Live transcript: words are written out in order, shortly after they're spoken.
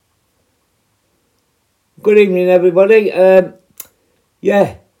Good evening, everybody. I've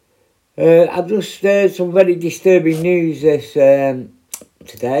just heard some very disturbing news this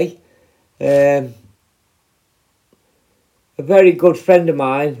today. A very good friend of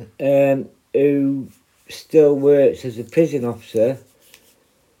mine who still works as a prison officer,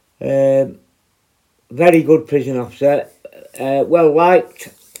 very good prison officer, well liked,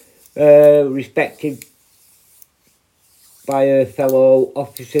 respected by her fellow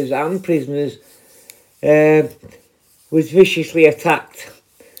officers and prisoners, was viciously attacked.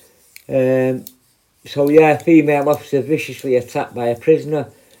 Female officer viciously attacked by a prisoner,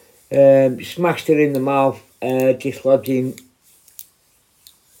 smashed her in the mouth, dislodging,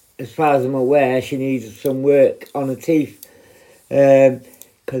 as far as I'm aware, she needed some work on her teeth,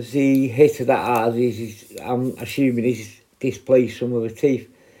 because he hit her that hard. I'm assuming he's displaced some of her teeth.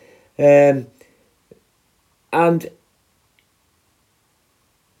 And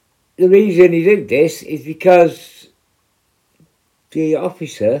the reason he did this is because the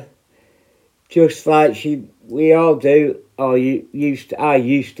officer, just like we all do, or I used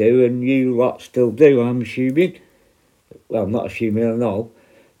to, and you lot still do, I'm assuming. Well, I'm not assuming, I know.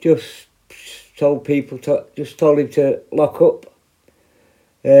 Just told him to lock up.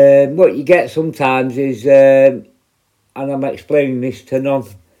 What you get sometimes is, and I'm explaining this to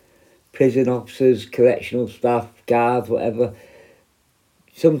non-prison officers, correctional staff, guards, whatever.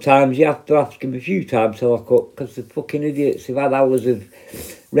 Sometimes you have to ask them a few times to lock up because they're fucking idiots. They've had hours of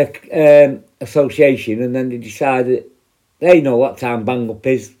association, and then they decide that they know what time bang up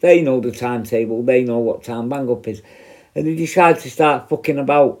is, they know the timetable, they know what time bang up is, and they decide to start fucking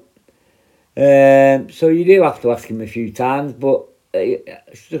about. So you do have to ask them a few times, but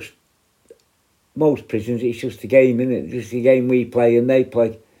it's just, most prisons, it's just a game, isn't it? Just a game we play and they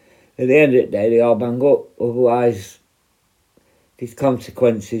play. At the end of the day, they all bang up, otherwise there's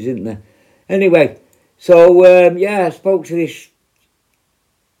consequences, isn't there? Anyway, so I spoke to this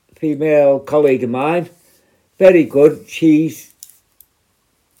female colleague of mine, very good.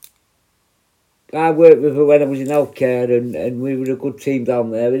 I worked with her when I was in healthcare, and we were a good team down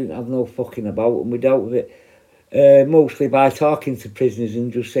there. We didn't have no fucking about, and we dealt with it mostly by talking to prisoners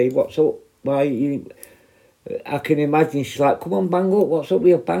and just say, what's up? Why you? I can imagine she's like, come on, bang up, what's up?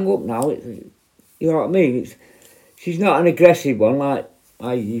 We'll bang up now. You know what I mean? She's not an aggressive one like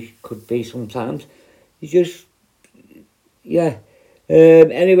I could be sometimes. It's just,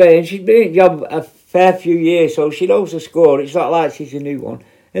 anyway, and she's been in the job a fair few years, so she knows the score. It's not like she's a new one.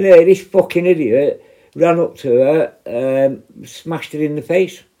 And this fucking idiot ran up to her, smashed her in the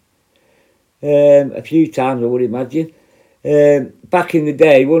face. A few times, I would imagine. Back in the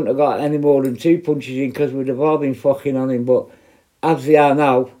day, wouldn't have got any more than 2 punches in because we'd have all been fucking on him. But as they are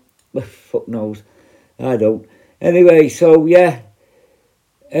now, fuck knows, I don't. Anyway, so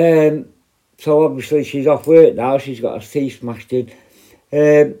so obviously she's off work now. She's got her teeth smashed in.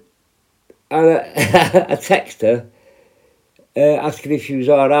 And I text her, asking if she was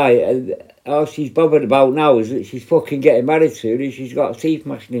all right, and all she's bothered about now is that she's fucking getting married soon and she's got her teeth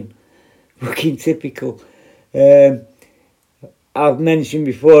smashed in. Fucking typical. I've mentioned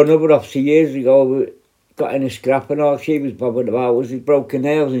before, another officer years ago got in a scrap, and all she was bothered about was his broken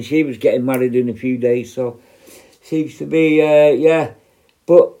nails, and she was getting married in a few days, so seems to be,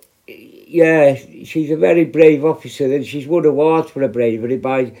 but she's a very brave officer, and she's won awards for her bravery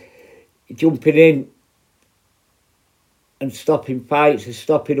by jumping in and stopping fights and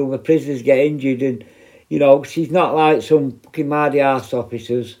stopping other prisoners get injured. And she's not like some fucking mardy arse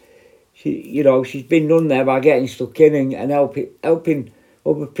officers. She's been done there by getting stuck in and helping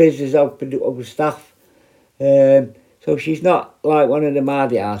other prisoners, helping other staff. So she's not like one of the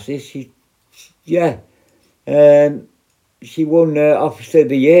mardy arses. She won Officer of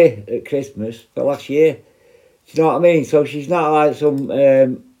the Year at Christmas for last year. Do you know what I mean? So she's not like some...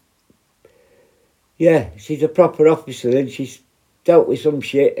 she's a proper officer, and she's dealt with some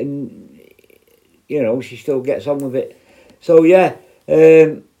shit, and, she still gets on with it. So,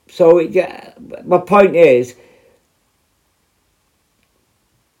 my point is,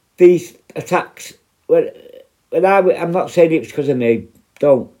 these attacks, I'm not saying it was because of me,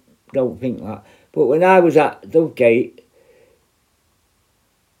 don't think that, but when I was at Dovegate,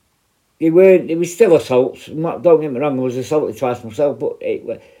 it was still assaults. Don't get me wrong, I was assaulted twice myself, but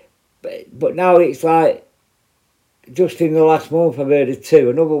now it's like, just in the last month I've heard of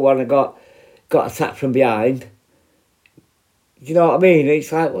 2. Another one I got attacked from behind. Do you know what I mean?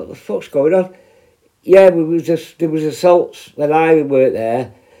 It's like, what the fuck's going on? Yeah, there was assaults when I worked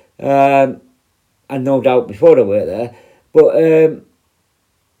there, and no doubt before I worked there, but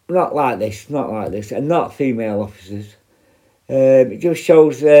not like this, and not female officers. It just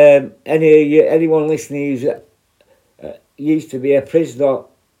shows anyone listening who's used to be a prisoner,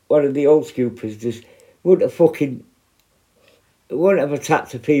 one of the old school prisoners, wouldn't have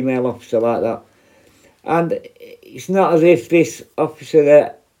attacked a female officer like that. And it's not as if this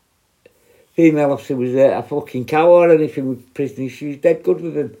female officer was a fucking coward or anything with prisoners. She was dead good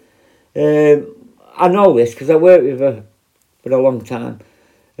with them. I know this because I worked with her for a long time,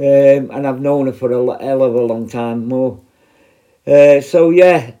 and I've known her for a hell of a long time more. So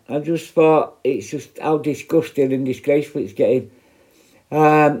yeah, I just thought it's just how disgusting and disgraceful it's getting.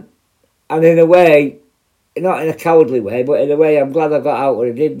 And in a way, not in a cowardly way, but in a way I'm glad I got out what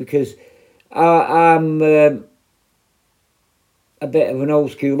I did, because I'm a bit of an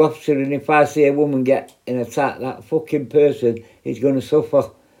old school officer, and if I see a woman get an attack, that fucking person is going to suffer.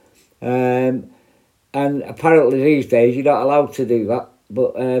 And apparently these days you're not allowed to do that.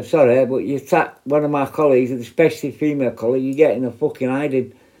 But sorry, but you attack one of my colleagues, and especially a female colleague, you're getting a fucking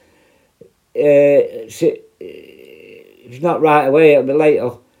hiding. If it's not right away, it'll be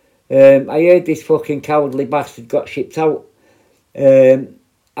later. I heard this fucking cowardly bastard got shipped out. I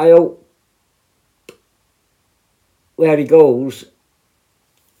hope where he goes,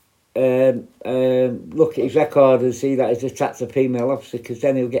 look at his record and see that he's attacked a female officer, because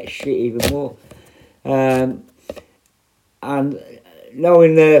then he'll get shit even more. And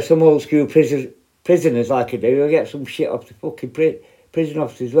knowing some old school prisoners like I do, he'll get some shit off the fucking prison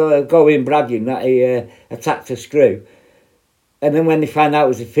officers as well. He'll go in bragging that he attacked a screw. And then when they find out it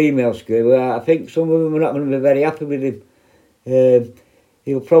was a female screw, I think some of them are not going to be very happy with him.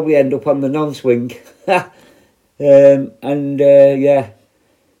 He'll probably end up on the non-swing. Yeah.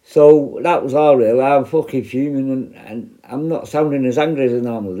 So that was all real. I'm fucking fuming, and I'm not sounding as angry as I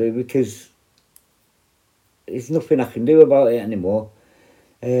normally do, because there's nothing I can do about it anymore.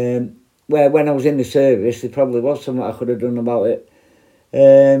 Where when I was in the service, there probably was something I could have done about it.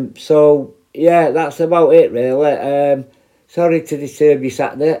 So yeah, that's about it really. Sorry to disturb you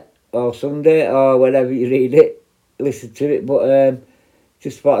Saturday or Sunday or whenever you read it, listen to it, but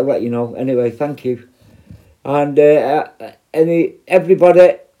just thought I'd let you know. Anyway, thank you. And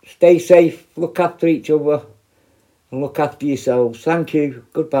everybody, stay safe, look after each other, and look after yourselves. Thank you.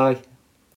 Goodbye.